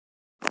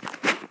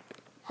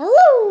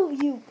Hello,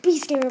 you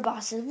Beast Gamer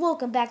bosses.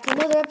 Welcome back to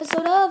another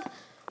episode of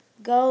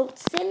Goat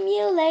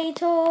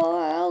Simulator.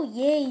 Oh,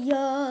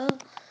 yeah.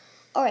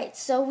 Alright,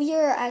 so we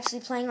are actually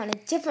playing on a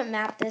different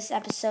map this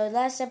episode.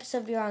 Last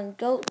episode we were on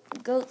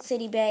Goat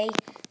City Bay.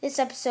 This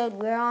episode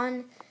we're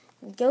on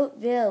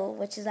Goatville,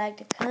 which is like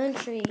the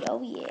country.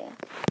 Oh, yeah.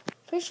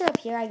 Pretty sure up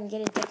here I can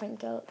get a different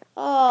goat.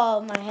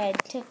 Oh, my head.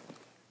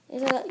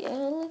 Look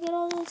at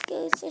all those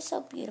goats. They're so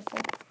beautiful.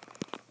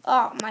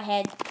 Oh, my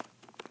head.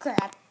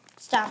 Crap.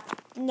 Stop.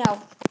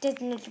 No.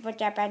 Doesn't need to put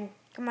that bad.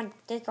 Come on.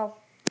 Let's go.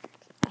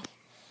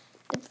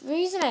 The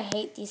reason I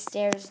hate these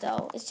stairs,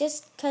 though, is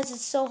just because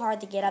it's so hard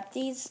to get up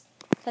these.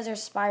 Because they're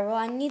spiral.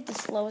 I need the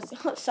slowest.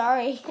 Oh,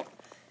 sorry.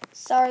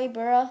 Sorry,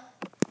 bruh.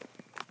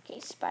 Okay,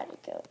 spider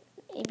goat.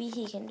 Maybe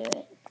he can do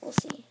it. We'll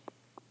see.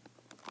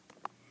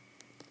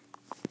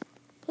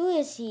 Who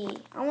is he?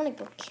 I want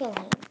to go kill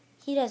him.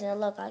 He doesn't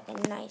look like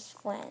a nice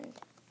friend.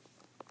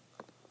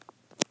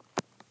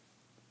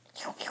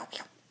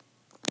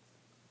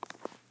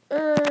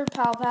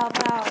 Pow, pow,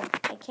 pow.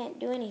 I can't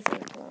do anything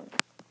to him.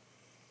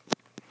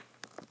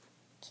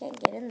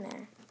 Can't get in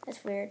there.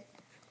 That's weird.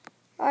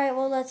 Alright,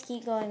 well, let's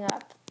keep going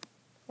up.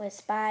 With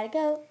Spider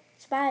Goat.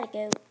 Spider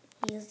Goat.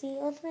 He's the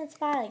ultimate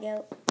Spider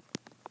Goat.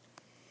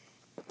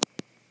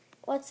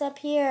 What's up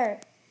here?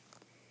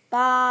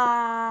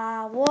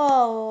 Bah!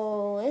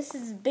 Whoa! This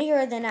is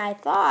bigger than I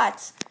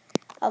thought.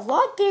 A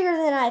lot bigger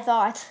than I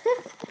thought.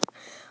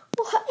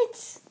 What?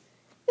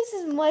 This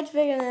is much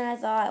bigger than I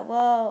thought.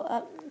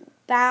 Whoa.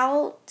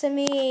 Bow to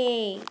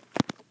me.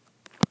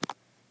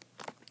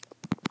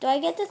 Do I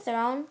get the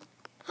throne?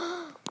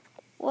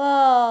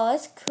 Whoa,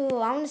 that's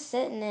cool. I want to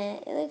sit in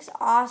it. It looks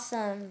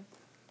awesome.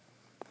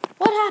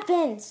 What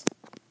happens?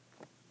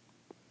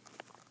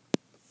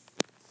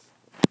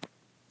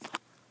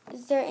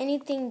 Is there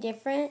anything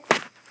different?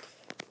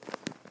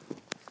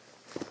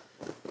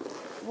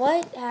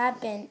 What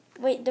happened?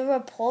 Wait, the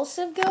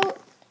repulsive goat?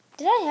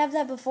 Did I have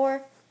that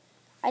before?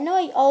 I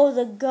know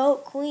the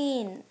goat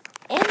queen.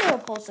 And the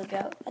repulsive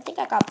goat. I think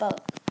I got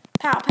both.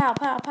 Pow, pow,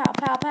 pow, pow,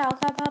 pow, pow, pow,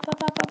 pow, pow,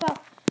 pow, pow, pow.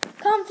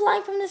 Come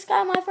flying from the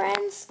sky, my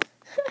friends.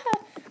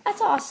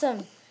 That's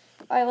awesome.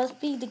 Alright, let's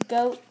be the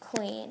goat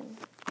queen.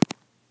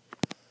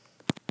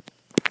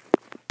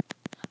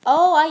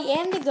 Oh, I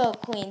am the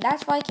goat queen.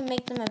 That's why I can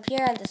make them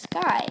appear out of the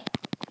sky.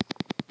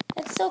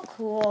 That's so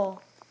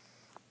cool.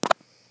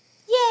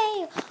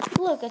 Yay!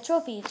 Look, a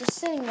trophy just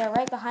sitting there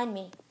right behind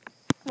me.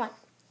 Come on.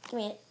 Give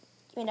me it.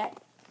 Give me that.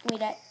 Give me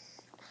that.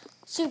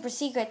 Super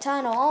secret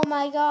tunnel. Oh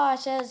my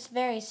gosh, that's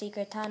very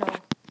secret tunnel.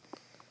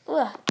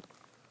 Ugh.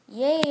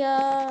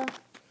 Yeah.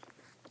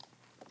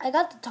 I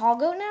got the tall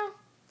goat now?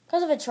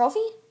 Because of a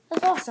trophy?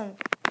 That's awesome.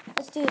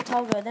 Let's do the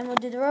tall goat. Then we'll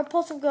do the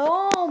repulsive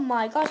goat. Oh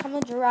my gosh, I'm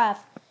a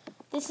giraffe.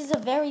 This is a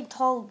very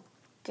tall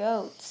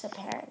goat,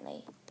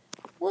 apparently.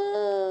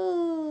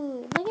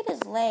 Woo! Look at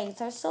his legs.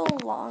 They're so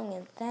long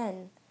and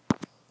thin.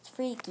 It's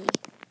freaky.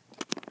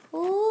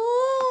 Woo!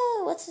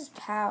 What's his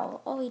pow?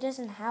 Oh, he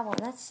doesn't have one.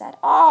 That's sad.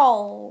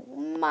 Oh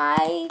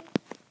my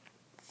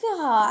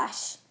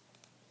gosh.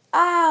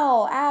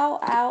 Ow, ow,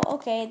 ow.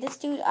 Okay, this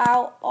dude,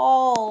 ow.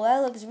 Oh,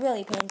 that looks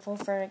really painful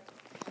for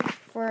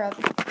a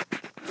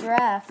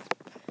giraffe.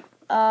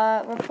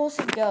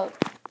 Repulsive goat.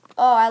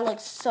 Oh, I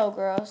look so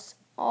gross.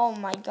 Oh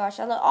my gosh,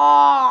 I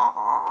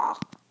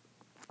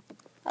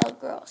look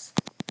gross.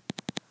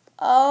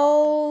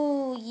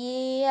 Oh,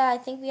 yeah, I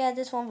think we had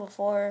this one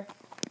before.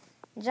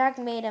 Jack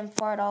made him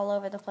fart all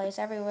over the place,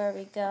 everywhere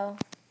we go.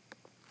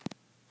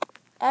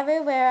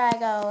 Everywhere I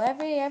go,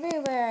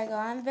 everywhere I go.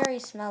 I'm very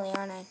smelly,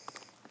 aren't I?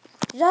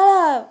 Shut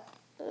up!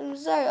 I'm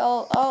sorry.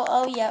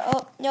 Oh, yeah.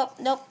 Oh,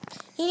 nope.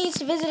 He needs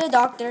to visit a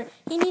doctor.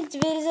 He needs to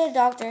visit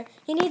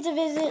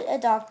a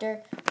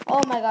doctor.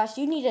 Oh my gosh,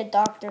 you need a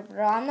doctor,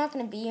 bro. I'm not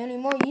going to be you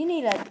anymore. You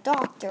need a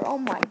doctor. Oh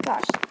my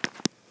gosh.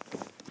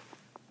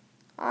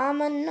 I'm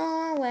a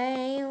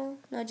Norway.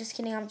 No, just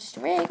kidding. I'm just a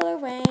regular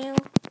whale.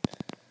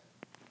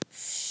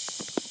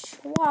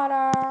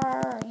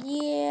 Water.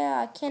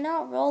 Yeah, I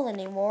cannot roll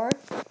anymore.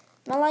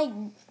 My leg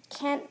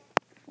can't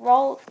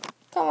roll.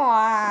 Come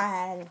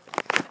on.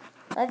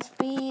 Let's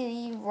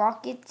be the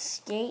rocket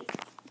skate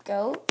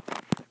goat.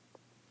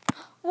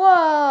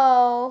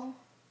 Whoa.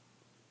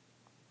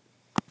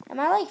 Am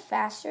I like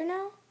faster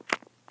now?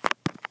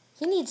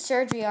 He needs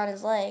surgery on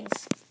his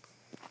legs.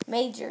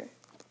 Major.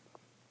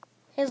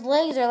 His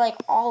legs are like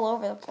all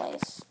over the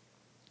place.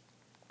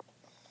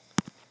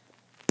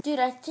 Dude,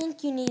 I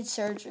think you need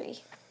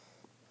surgery.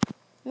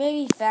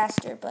 Maybe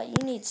faster, but you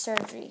need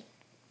surgery.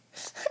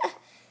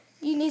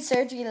 You need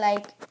surgery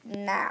like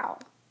now.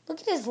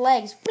 Look at his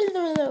legs.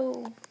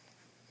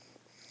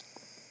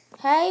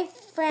 Hey,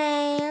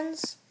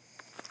 friends.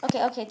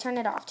 Okay, turn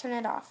it off. Hey,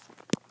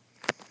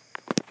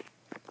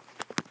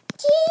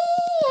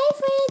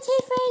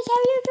 friends, how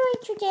are you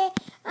doing today?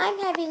 I'm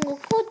having a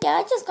cool day.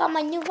 I just got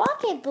my new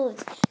rocket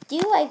boots. Do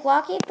you like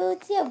rocket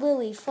boots? They're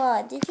really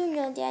fun. Did you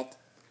know that?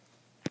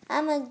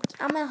 I'm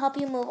gonna help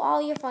you move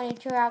all your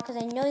furniture out because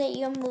I know that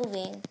you're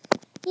moving.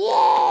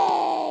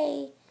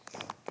 Yay!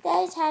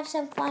 Let's have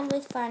some fun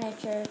with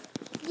furniture.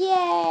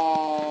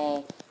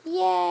 Yay!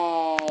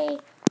 Yay!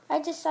 I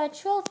just saw a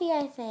trophy,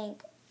 I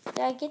think. Did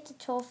I get the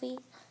trophy?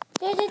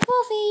 There's a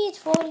trophy! It's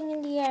floating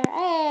in the air.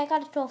 Hey, I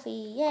got a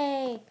trophy.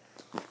 Yay!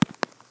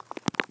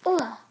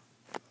 Ugh.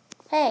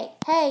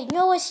 Hey,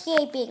 no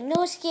escaping,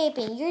 no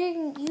escaping.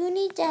 You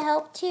need to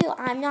help too.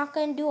 I'm not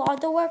going to do all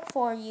the work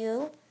for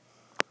you.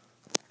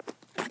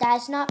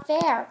 That's not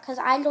fair, because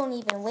I don't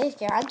even live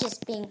here. I'm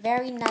just being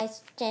very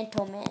nice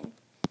gentleman.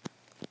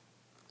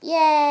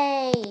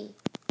 Yay!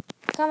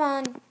 Come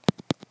on.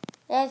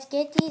 Let's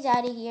get these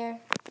out of here.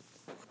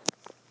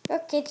 Your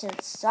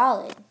kitchen's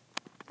solid.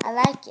 I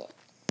like it.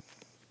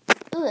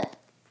 Ugh.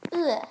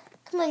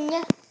 Come on,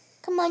 yeah.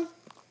 Come on.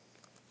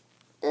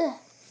 Ugh.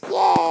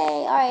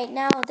 Yay! Alright,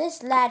 now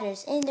this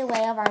ladder's in the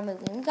way of our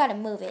moving. We gotta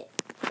move it.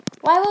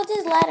 Why won't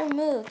this ladder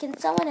move? Can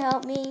someone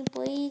help me,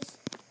 please?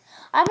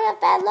 I'm gonna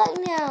have bad luck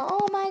now.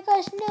 Oh my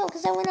gosh, no,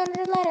 because I went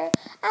under the ladder.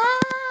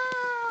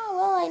 Ah!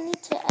 Well,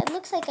 it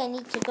looks like I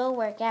need to go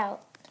work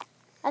out.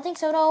 I think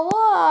so, though.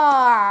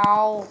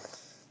 Wow!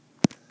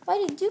 Why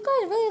do you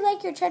guys really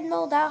like your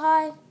treadmill that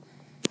high?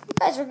 You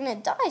guys are gonna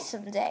die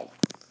someday.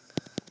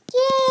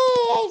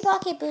 Yay! I have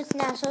rocket boots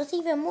now, so it's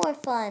even more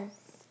fun.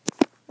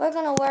 We're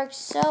gonna work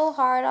so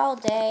hard all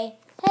day.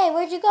 Hey,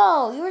 where'd you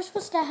go? You were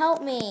supposed to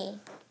help me.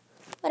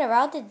 Whatever,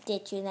 I'll just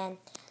ditch you then.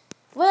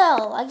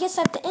 Well, I guess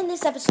I have to end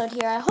this episode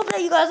here. I hope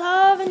that you guys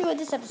have enjoyed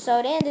this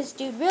episode, and this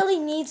dude really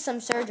needs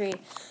some surgery.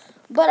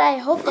 But I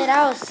hope that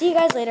I'll see you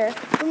guys later.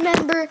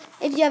 Remember,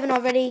 if you haven't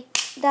already,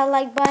 that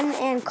like button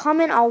and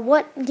comment on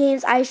what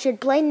games I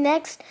should play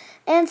next,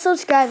 and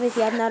subscribe if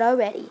you have not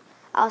already.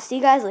 I'll see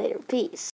you guys later. Peace.